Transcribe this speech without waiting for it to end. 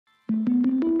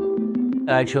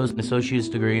I chose an associate's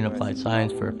degree in applied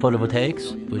science for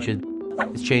photovoltaics, which is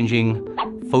changing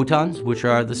photons, which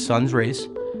are the sun's rays,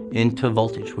 into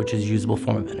voltage, which is a usable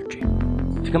form of energy.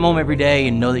 To come home every day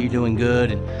and know that you're doing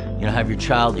good and have your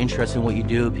child interested in what you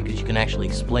do because you can actually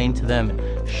explain to them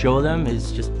and show them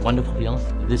is just a wonderful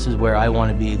feeling. This is where I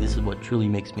want to be. This is what truly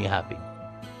makes me happy.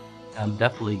 I'm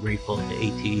definitely grateful to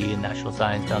AT and National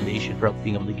Science Foundation for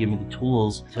being able to give me the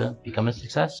tools to become a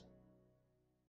success.